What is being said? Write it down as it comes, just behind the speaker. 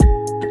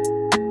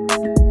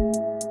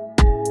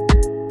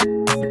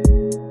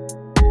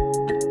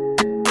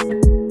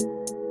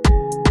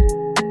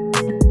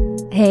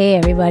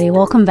everybody.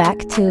 Welcome back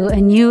to a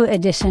new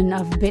edition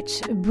of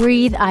Bitch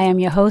Breathe. I am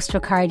your host,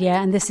 Ricardia,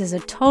 and this is a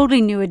totally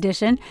new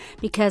edition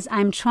because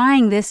I'm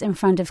trying this in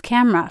front of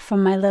camera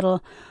from my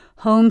little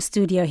home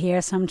studio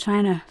here. So I'm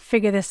trying to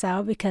figure this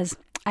out because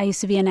I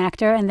used to be an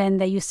actor, and then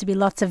there used to be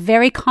lots of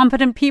very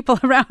competent people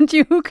around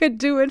you who could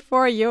do it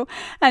for you.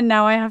 And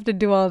now I have to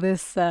do all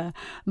this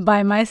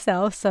by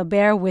myself, so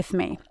bear with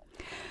me.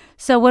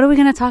 So what are we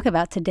going to talk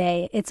about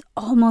today? It's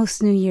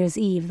almost New Year's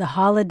Eve, the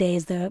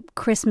holidays, the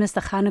Christmas,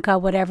 the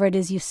Hanukkah, whatever it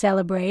is you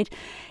celebrate.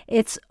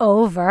 It's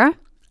over,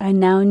 and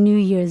now New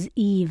Year's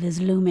Eve is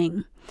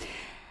looming.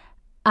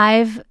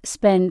 I've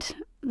spent,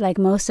 like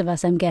most of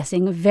us, I'm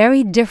guessing,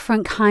 very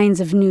different kinds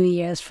of New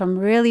Year's, from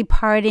really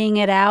partying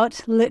it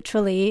out,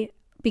 literally,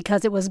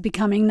 because it was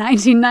becoming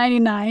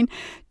 1999,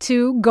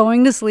 to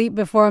going to sleep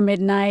before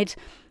midnight,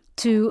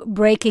 to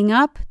breaking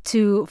up,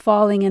 to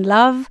falling in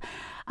love.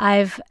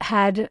 I've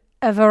had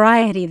a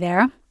variety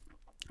there,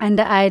 and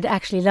I'd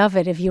actually love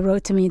it if you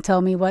wrote to me and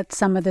told me what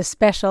some of the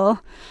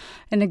special,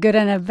 in a good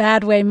and a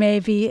bad way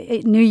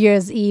maybe, New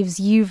Year's Eves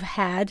you've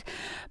had.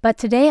 But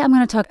today I'm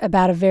going to talk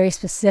about a very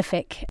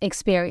specific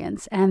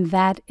experience, and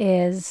that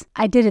is,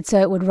 I did it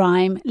so it would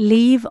rhyme,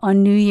 leave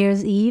on New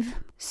Year's Eve.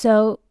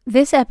 So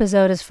this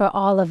episode is for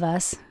all of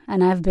us,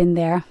 and I've been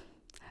there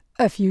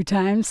a few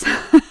times,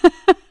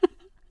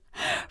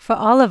 for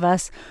all of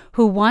us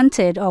who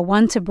wanted or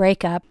want to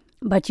break up,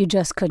 but you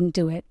just couldn't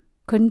do it.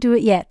 Couldn't do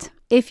it yet.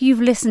 If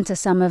you've listened to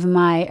some of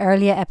my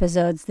earlier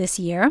episodes this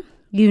year,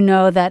 you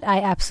know that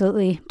I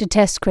absolutely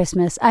detest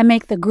Christmas. I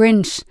make the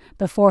Grinch,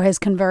 before his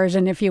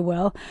conversion, if you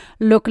will,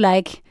 look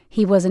like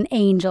he was an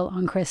angel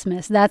on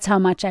Christmas. That's how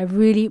much I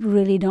really,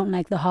 really don't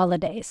like the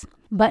holidays.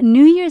 But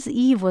New Year's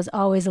Eve was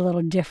always a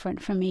little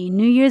different for me.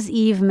 New Year's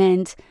Eve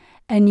meant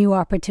a new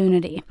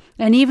opportunity.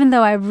 And even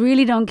though I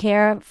really don't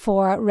care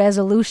for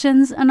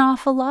resolutions an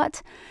awful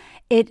lot,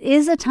 it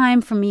is a time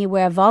for me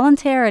where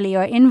voluntarily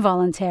or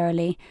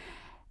involuntarily,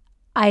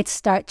 I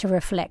start to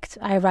reflect.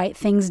 I write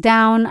things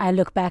down, I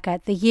look back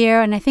at the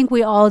year, and I think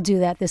we all do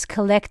that, this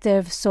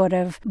collective sort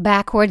of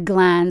backward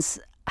glance.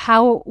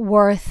 How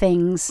were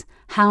things?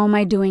 How am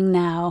I doing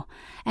now?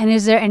 And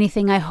is there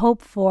anything I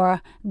hope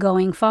for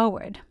going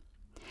forward?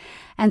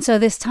 And so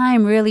this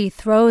time really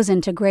throws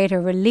into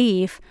greater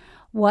relief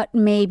what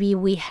maybe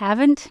we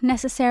haven't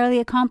necessarily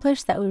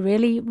accomplished that we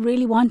really,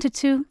 really wanted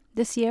to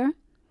this year.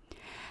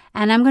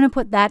 And I'm going to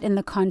put that in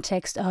the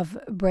context of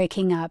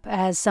breaking up.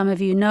 As some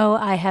of you know,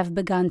 I have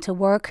begun to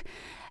work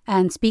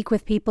and speak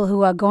with people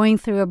who are going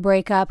through a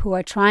breakup, who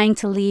are trying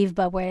to leave,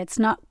 but where it's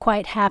not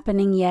quite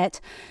happening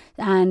yet.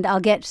 And I'll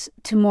get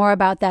to more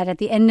about that at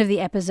the end of the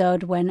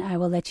episode, when I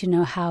will let you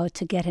know how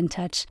to get in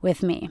touch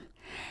with me.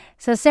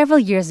 So several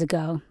years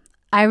ago,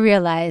 I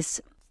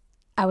realized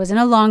I was in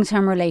a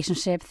long-term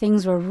relationship.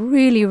 Things were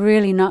really,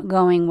 really not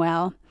going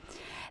well.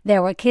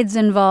 There were kids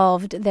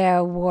involved.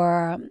 There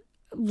were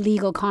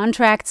legal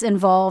contracts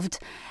involved,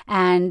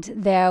 and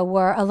there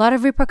were a lot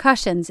of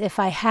repercussions if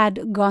I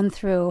had gone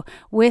through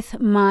with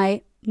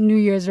my New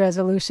Year's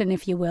resolution,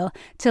 if you will,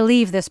 to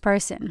leave this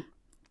person.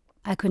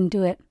 I couldn't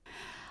do it.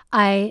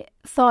 I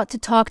thought to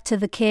talk to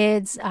the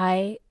kids.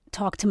 I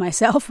talked to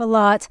myself a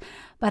lot,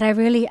 but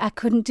I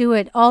couldn't do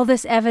it. All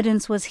this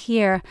evidence was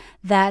here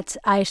that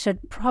I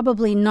should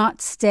probably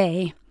not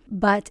stay,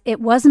 but it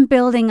wasn't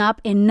building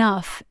up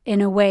enough in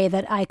a way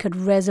that I could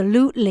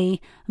resolutely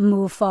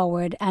move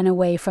forward and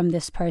away from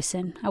this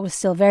person. I was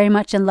still very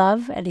much in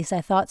love, at least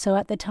I thought so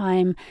at the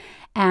time,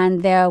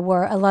 and there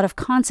were a lot of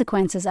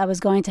consequences I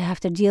was going to have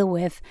to deal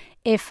with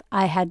if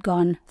I had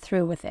gone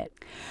through with it.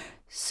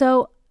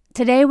 So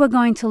today we're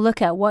going to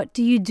look at, what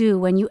do you do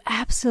when you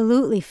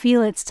absolutely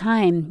feel it's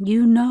time?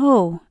 You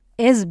know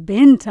it's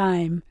been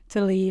time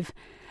to leave,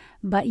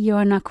 but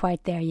you're not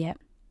quite there yet.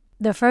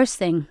 The first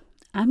thing,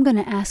 I'm going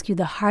to ask you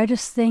the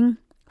hardest thing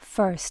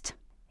first.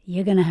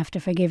 You're going to have to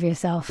forgive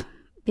yourself,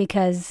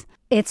 because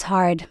it's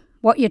hard.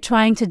 What you're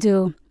trying to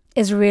do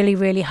is really,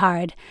 really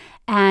hard.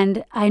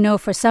 And I know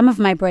for some of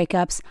my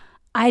breakups,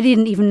 I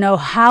didn't even know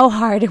how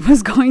hard it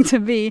was going to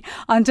be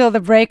until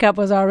the breakup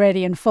was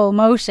already in full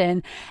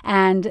motion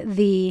and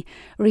the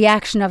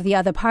reaction of the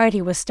other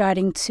party was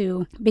starting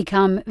to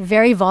become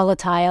very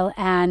volatile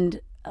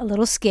and a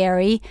little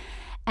scary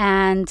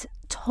and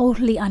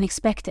totally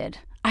unexpected.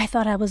 I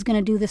thought I was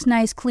going to do this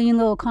nice, clean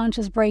little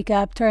conscious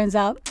breakup. Turns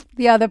out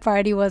the other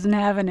party wasn't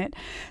having it.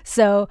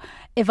 So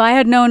if I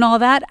had known all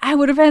that, I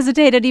would have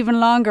hesitated even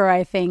longer,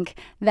 I think.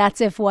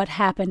 That's if what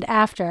happened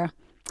after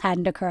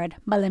hadn't occurred.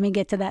 But let me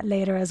get to that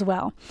later as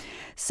well.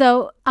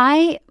 So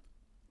I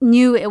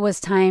knew it was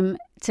time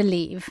to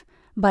leave,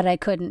 but I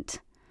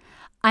couldn't.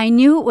 I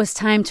knew it was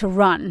time to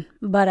run,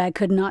 but I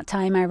could not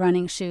tie my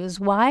running shoes.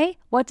 Why?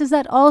 What does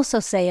that also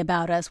say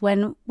about us?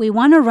 When we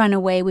want to run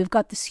away, we've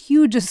got this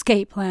huge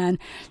escape plan,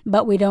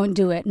 but we don't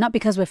do it. Not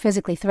because we're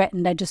physically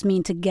threatened. I just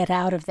mean to get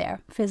out of there.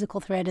 Physical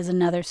threat is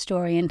another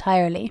story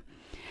entirely.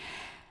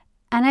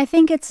 And I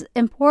think it's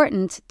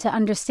important to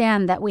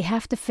understand that we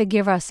have to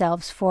forgive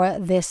ourselves for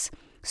this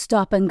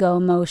stop and go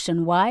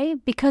motion. Why?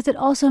 Because it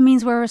also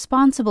means we're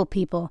responsible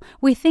people.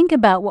 We think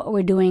about what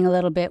we're doing a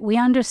little bit. We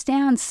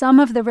understand some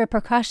of the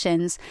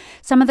repercussions,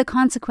 some of the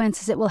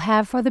consequences it will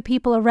have for the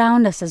people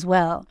around us as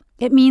well.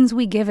 It means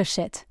we give a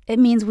shit. It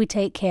means we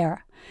take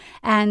care.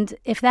 And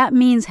if that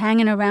means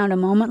hanging around a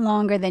moment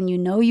longer than you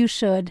know you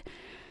should,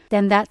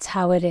 then that's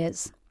how it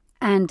is.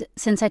 And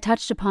since I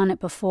touched upon it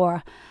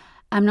before,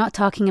 I'm not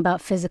talking about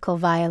physical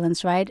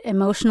violence, right?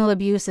 Emotional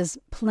abuse is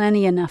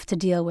plenty enough to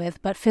deal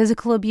with, but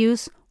physical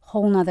abuse,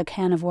 whole nother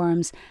can of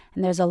worms.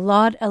 And there's a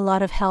lot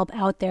of help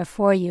out there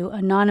for you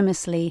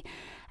anonymously.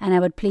 And I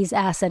would please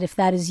ask that if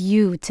that is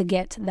you, to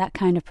get that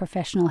kind of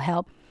professional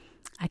help.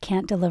 I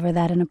can't deliver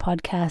that in a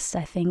podcast,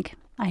 I think.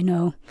 I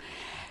know.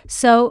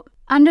 So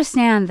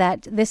understand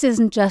that this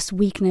isn't just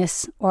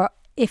weakness, or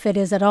if it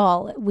is at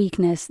all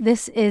weakness.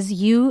 This is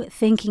you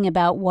thinking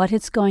about what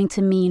it's going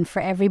to mean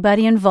for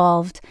everybody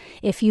involved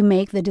if you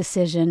make the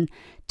decision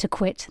to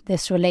quit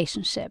this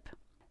relationship.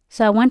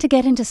 So I want to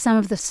get into some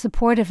of the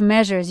supportive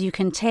measures you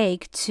can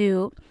take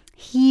to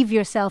heave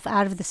yourself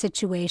out of the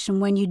situation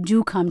when you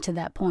do come to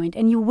that point.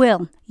 And you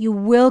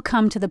will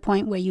come to the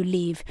point where you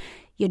leave.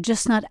 You're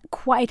just not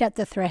quite at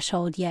the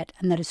threshold yet,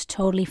 and that is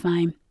totally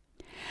fine.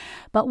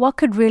 But what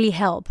could really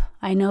help?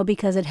 I know,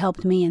 because it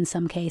helped me in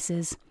some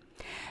cases.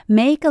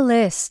 Make a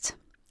list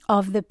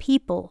of the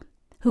people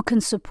who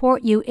can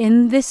support you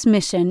in this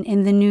mission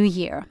in the new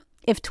year.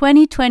 If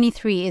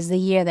 2023 is the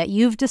year that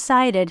you've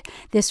decided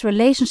this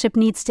relationship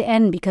needs to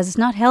end because it's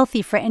not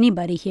healthy for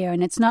anybody here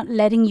and it's not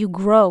letting you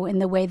grow in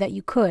the way that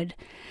you could,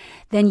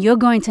 then you're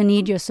going to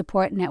need your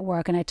support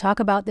network. And I talk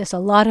about this a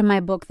lot in my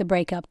book, The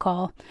Breakup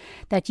Call,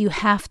 that you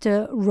have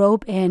to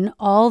rope in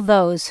all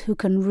those who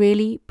can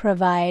really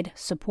provide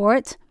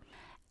support.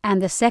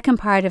 And the second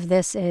part of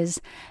this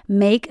is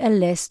make a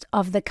list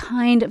of the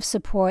kind of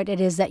support it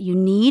is that you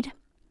need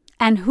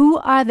and who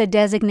are the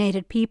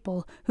designated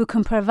people who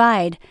can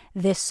provide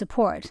this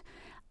support.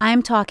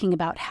 I'm talking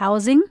about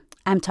housing.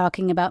 I'm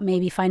talking about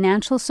maybe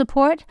financial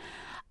support.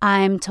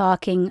 I'm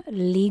talking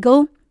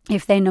legal,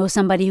 if they know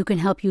somebody who can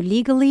help you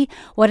legally.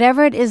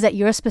 Whatever it is that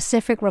your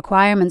specific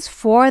requirements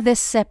for this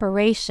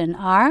separation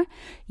are,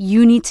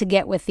 you need to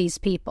get with these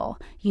people.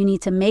 You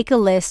need to make a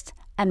list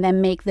and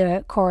then make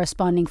the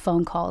corresponding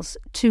phone calls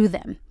to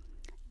them.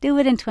 Do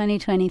it in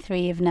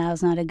 2023 if now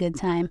is not a good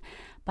time.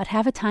 But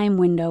have a time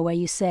window where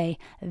you say,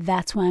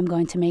 that's when I'm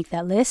going to make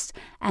that list,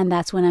 and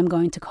that's when I'm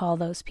going to call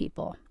those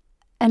people.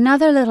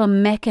 Another little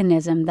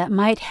mechanism that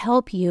might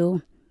help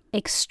you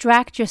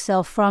extract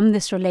yourself from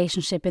this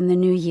relationship in the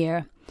new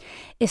year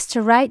is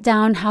to write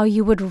down how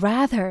you would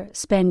rather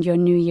spend your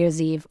New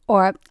Year's Eve,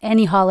 or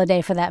any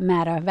holiday for that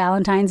matter.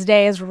 Valentine's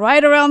Day is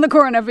right around the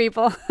corner,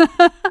 people.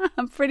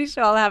 I'm pretty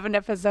sure I'll have an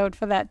episode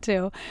for that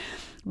too.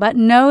 But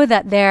know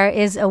that there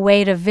is a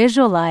way to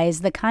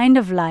visualize the kind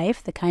of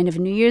life, the kind of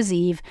New Year's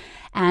Eve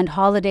and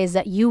holidays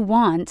that you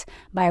want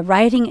by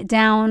writing it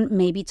down,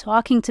 maybe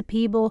talking to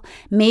people.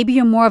 Maybe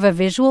you're more of a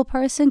visual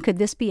person. Could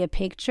this be a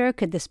picture?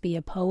 Could this be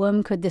a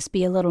poem? Could this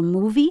be a little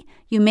movie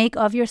you make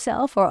of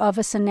yourself or of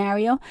a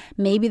scenario?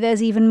 Maybe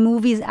there's even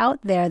movies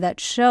out there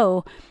that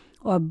show,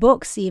 or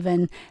books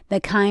even,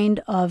 the kind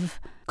of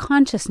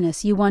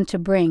consciousness you want to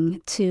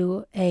bring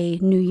to a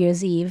New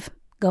Year's Eve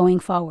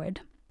going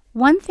forward.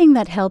 One thing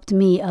that helped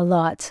me a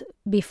lot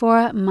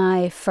before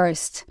my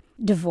first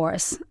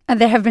divorce,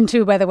 and there have been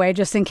two, by the way,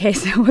 just in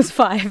case it was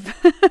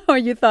 5 or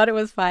you thought it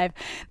was 5.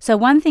 So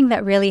one thing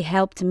that really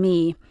helped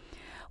me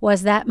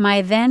was that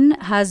my then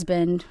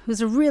husband, who's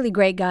a really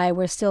great guy,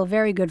 we're still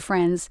very good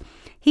friends,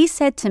 he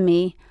said to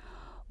me,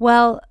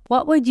 well,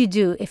 what would you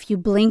do if you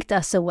blinked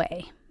us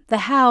away? The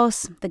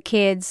house, the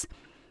kids,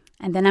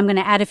 and then I'm going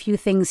to add a few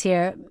things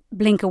here,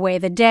 blink away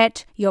the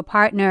debt, your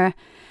partner.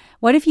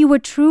 What if you were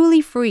truly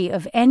free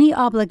of any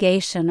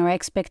obligation or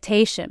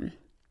expectation?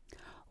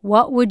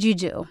 What would you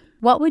do?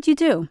 What would you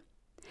do?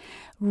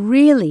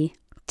 Really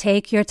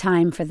take your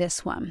time for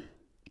this one.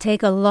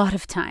 Take a lot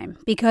of time,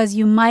 because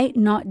you might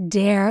not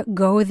dare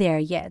go there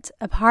yet.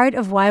 A part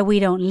of why we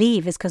don't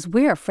leave is because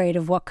we're afraid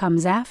of what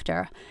comes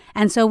after.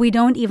 And so we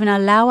don't even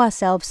allow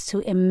ourselves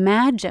to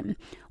imagine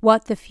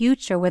what the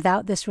future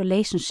without this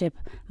relationship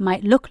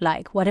might look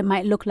like, what it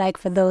might look like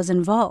for those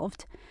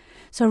involved.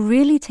 So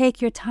really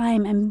take your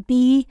time and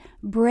be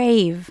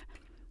brave.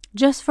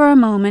 Just for a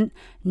moment,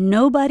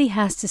 nobody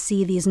has to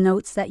see these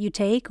notes that you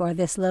take or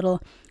this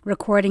little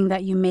recording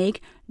that you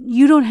make.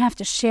 You don't have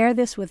to share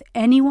this with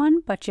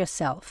anyone but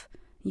yourself.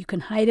 You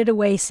can hide it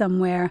away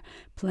somewhere,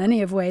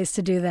 plenty of ways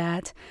to do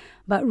that.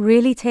 But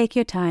really take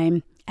your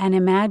time and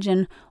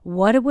imagine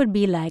what it would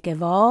be like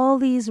if all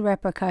these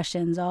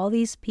repercussions, all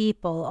these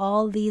people,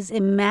 all these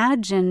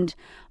imagined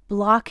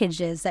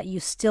blockages that you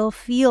still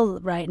feel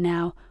right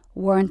now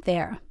weren't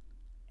there.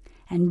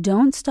 And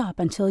don't stop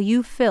until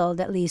you've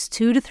filled at least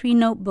 2 to 3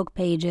 notebook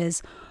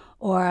pages,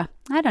 or,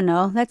 I don't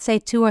know, let's say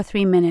 2 or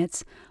 3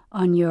 minutes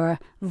on your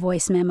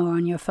voice memo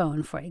on your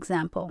phone, for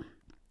example.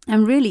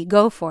 And really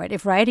go for it.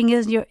 If writing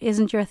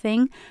isn't your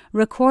thing,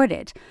 record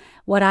it.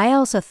 What I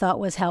also thought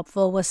was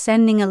helpful was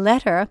sending a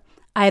letter,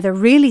 either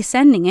really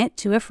sending it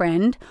to a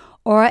friend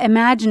Or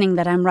imagining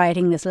that I'm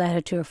writing this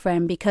letter to a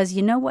friend, because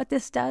you know what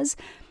this does?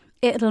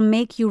 It'll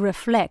make you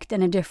reflect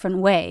in a different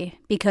way,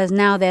 because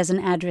now there's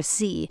an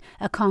addressee,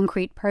 a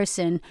concrete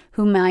person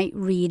who might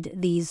read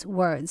these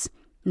words.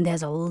 And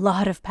there's a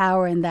lot of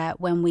power in that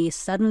when we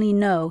suddenly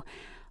know,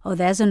 oh,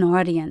 there's an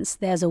audience,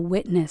 there's a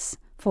witness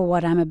for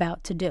what I'm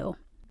about to do.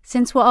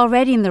 Since we're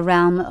already in the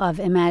realm of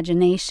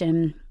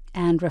imagination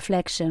and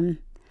reflection,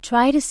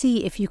 try to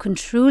see if you can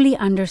truly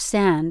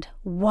understand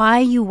why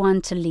you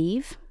want to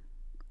leave.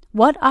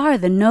 What are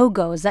the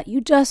no-goes that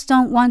you just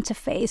don't want to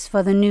face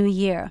for the new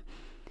year?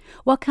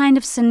 What kind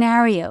of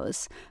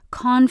scenarios,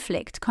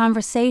 conflict,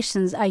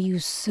 conversations are you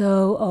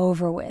so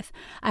over with?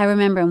 I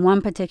remember in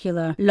one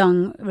particular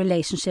long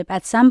relationship,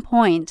 at some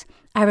point,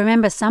 I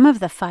remember some of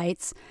the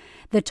fights,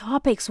 the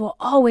topics were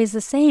always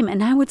the same,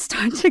 and I would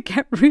start to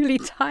get really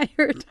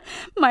tired.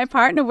 My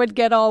partner would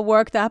get all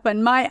worked up,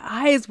 and my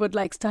eyes would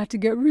start to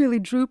get really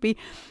droopy,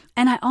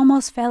 and I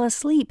almost fell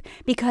asleep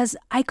because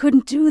I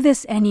couldn't do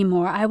this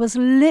anymore. I was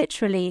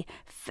literally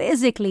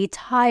physically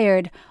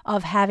tired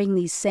of having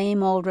these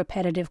same old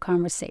repetitive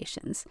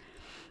conversations.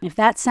 If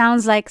that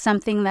sounds like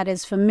something that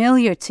is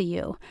familiar to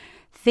you,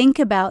 think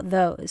about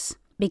those,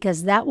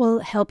 because that will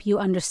help you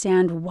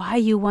understand why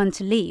you want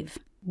to leave,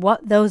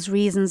 what those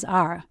reasons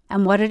are,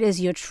 and what it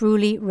is you're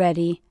truly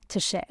ready to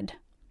shed.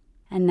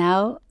 And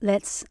now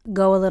let's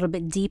go a little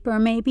bit deeper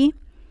maybe.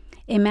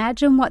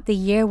 Imagine what the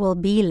year will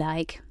be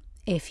like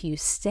if you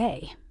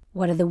stay.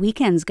 What are the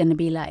weekends going to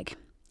be like?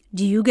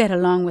 Do you get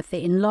along with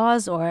the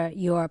in-laws or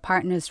your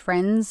partner's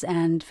friends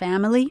and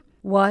family?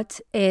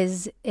 What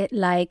is it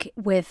like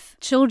with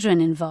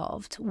children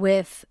involved,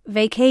 with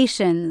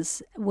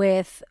vacations,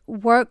 with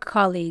work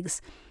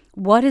colleagues?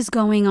 What is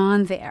going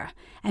on there?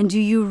 And do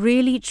you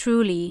really,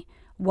 truly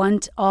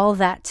want all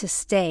that to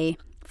stay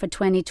for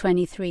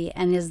 2023?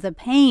 And is the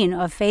pain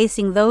of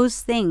facing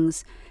those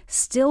things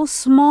still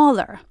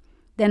smaller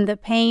than the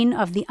pain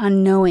of the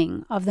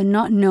unknowing, of the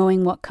not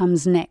knowing what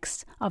comes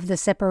next, of the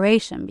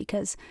separation?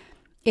 Because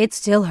it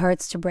still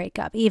hurts to break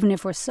up. Even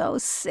if we're so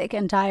sick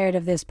and tired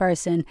of this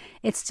person,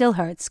 it still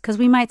hurts because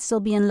we might still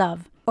be in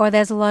love. Or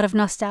there's a lot of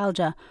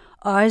nostalgia.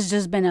 Or it's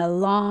just been a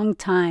long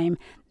time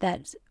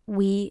that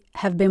we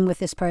have been with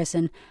this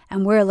person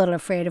and we're a little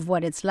afraid of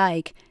what it's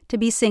like to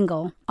be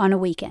single on a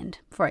weekend,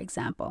 for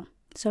example.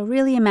 So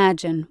really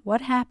imagine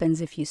what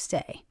happens if you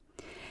stay.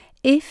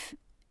 If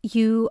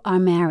you are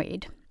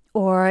married,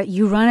 or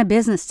you run a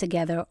business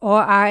together,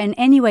 or are in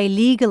any way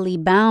legally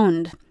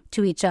bound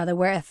to each other,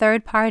 where a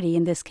third party,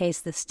 in this case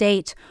the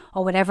state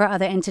or whatever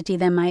other entity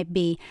there might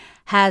be,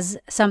 has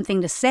something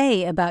to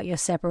say about your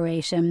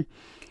separation,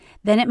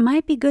 then it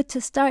might be good to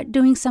start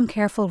doing some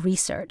careful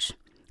research.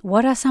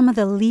 What are some of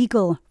the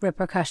legal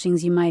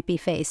repercussions you might be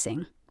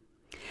facing?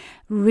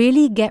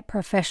 Really get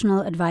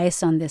professional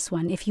advice on this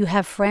one. If you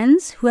have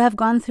friends who have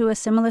gone through a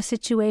similar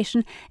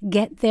situation,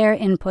 get their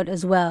input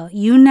as well.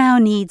 You now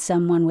need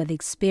someone with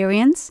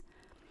experience,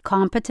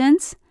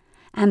 competence,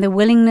 and the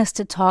willingness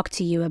to talk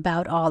to you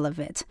about all of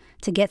it,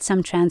 to get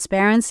some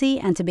transparency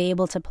and to be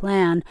able to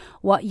plan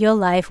what your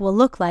life will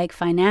look like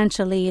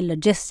financially,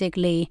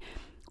 logistically,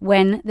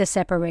 when the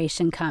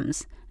separation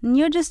comes. And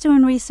you're just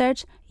doing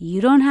research. You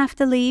don't have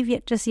to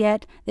leave just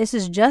yet. This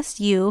is just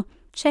you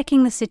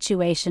checking the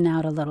situation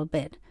out a little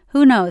bit.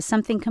 Who knows,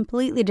 something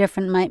completely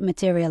different might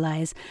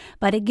materialize,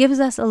 but it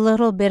gives us a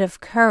little bit of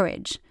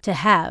courage to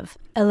have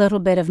a little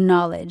bit of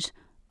knowledge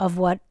of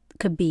what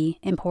could be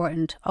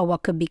important or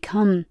what could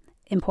become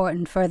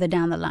important further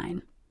down the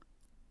line.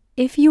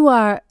 If you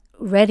are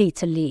ready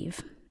to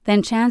leave,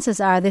 then chances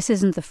are this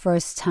isn't the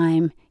first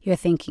time you're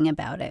thinking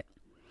about it.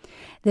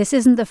 This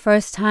isn't the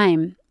first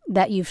time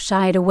that you've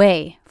shied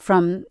away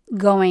from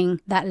going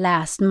that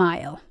last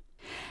mile.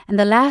 And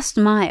the last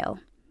mile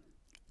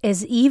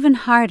is even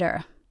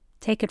harder.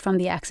 Take it from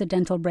the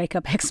accidental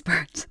breakup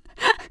expert.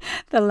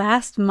 The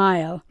last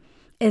mile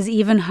is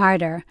even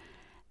harder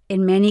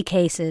in many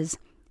cases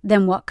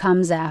than what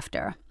comes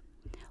after.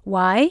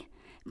 Why?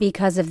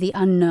 Because of the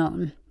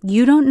unknown.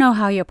 You don't know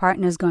how your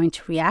partner is going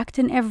to react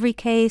in every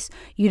case.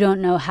 You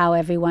don't know how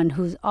everyone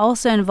who's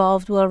also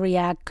involved will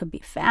react. Could be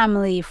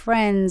family,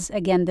 friends,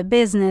 again, the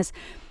business.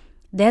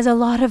 There's a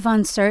lot of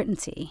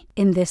uncertainty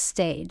in this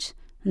stage.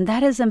 And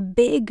that is a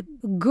big,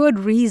 good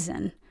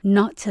reason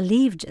not to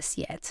leave just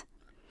yet.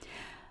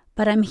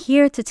 But I'm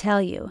here to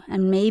tell you,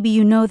 and maybe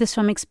you know this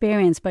from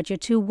experience, but you're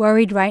too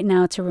worried right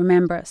now to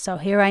remember. So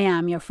here I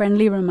am, your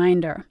friendly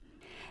reminder.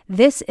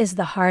 This is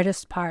the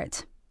hardest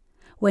part.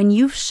 When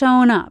you've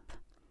shown up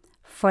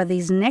for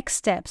these next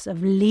steps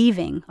of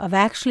leaving, of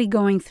actually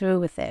going through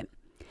with it,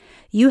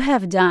 you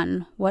have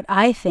done what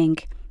I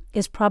think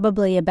is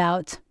probably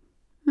about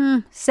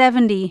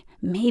 70,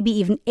 maybe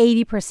even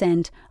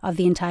 80% of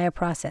the entire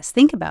process.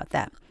 Think about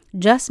that.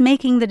 Just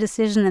making the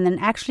decision and then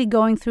actually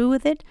going through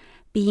with it,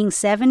 being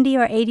 70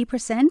 or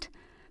 80%,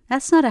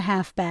 that's not a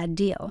half bad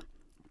deal.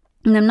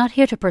 And I'm not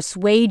here to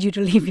persuade you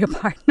to leave your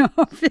partner,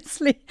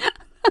 obviously.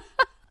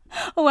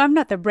 Oh, I'm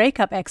not the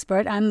breakup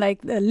expert. I'm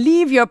like the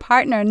leave your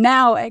partner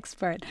now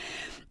expert.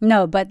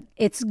 No, but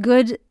it's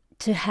good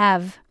to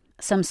have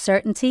some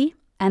certainty.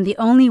 And the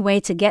only way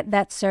to get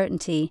that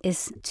certainty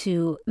is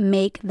to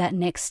make that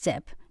next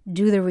step.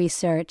 Do the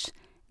research,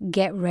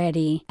 get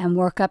ready, and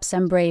work up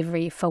some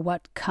bravery for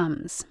what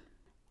comes.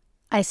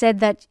 I said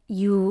that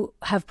you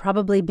have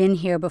probably been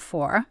here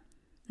before.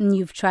 And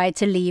you've tried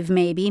to leave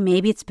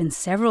maybe it's been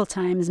several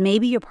times.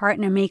 Maybe your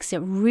partner makes it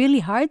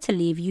really hard to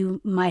leave. You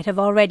might have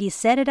already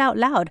said it out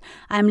loud.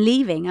 I'm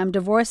leaving, I'm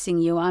divorcing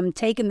you, I'm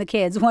taking the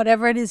kids,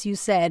 whatever it is you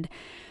said.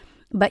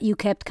 But you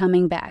kept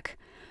coming back.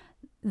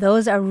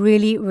 Those are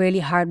really, really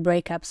hard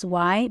breakups.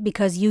 Why?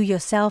 Because you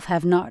yourself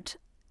have not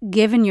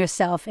given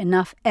yourself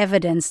enough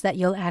evidence that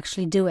you'll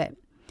actually do it.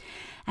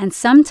 And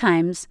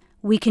sometimes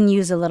we can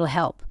use a little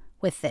help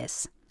with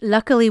this.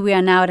 Luckily, we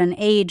are now at an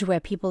age where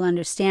people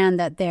understand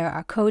that there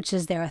are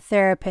coaches, there are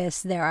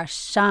therapists, there are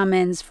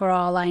shamans, for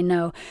all I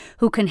know,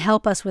 who can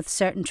help us with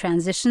certain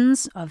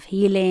transitions of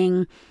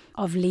healing,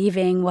 of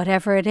leaving,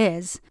 whatever it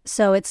is.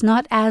 So it's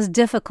not as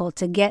difficult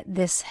to get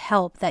this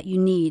help that you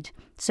need.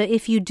 So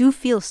if you do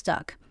feel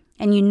stuck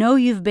and you know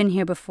you've been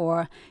here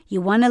before, you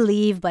want to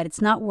leave but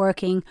it's not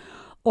working,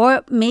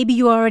 or maybe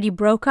you already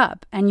broke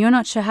up and you're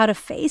not sure how to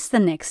face the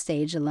next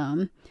stage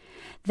alone,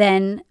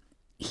 then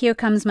here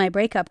comes my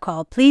breakup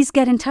call. Please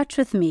get in touch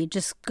with me.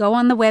 Just go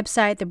on the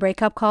website,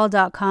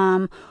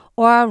 thebreakupcall.com,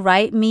 or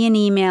write me an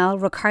email,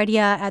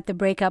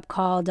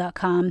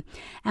 ricardia@thebreakupcall.com.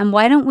 And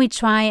why don't we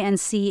try and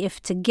see if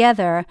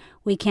together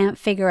we can't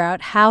figure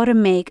out how to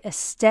make a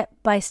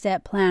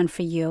step-by-step plan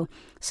for you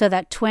so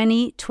that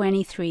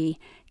 2023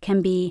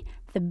 can be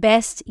the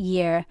best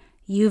year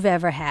you've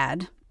ever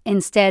had,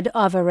 instead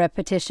of a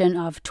repetition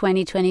of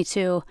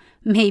 2022,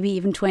 maybe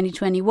even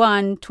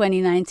 2021,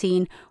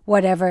 2019,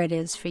 whatever it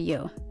is for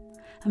you.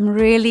 I'm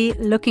really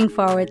looking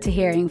forward to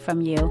hearing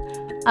from you.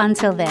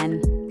 Until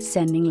then,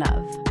 sending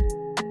love.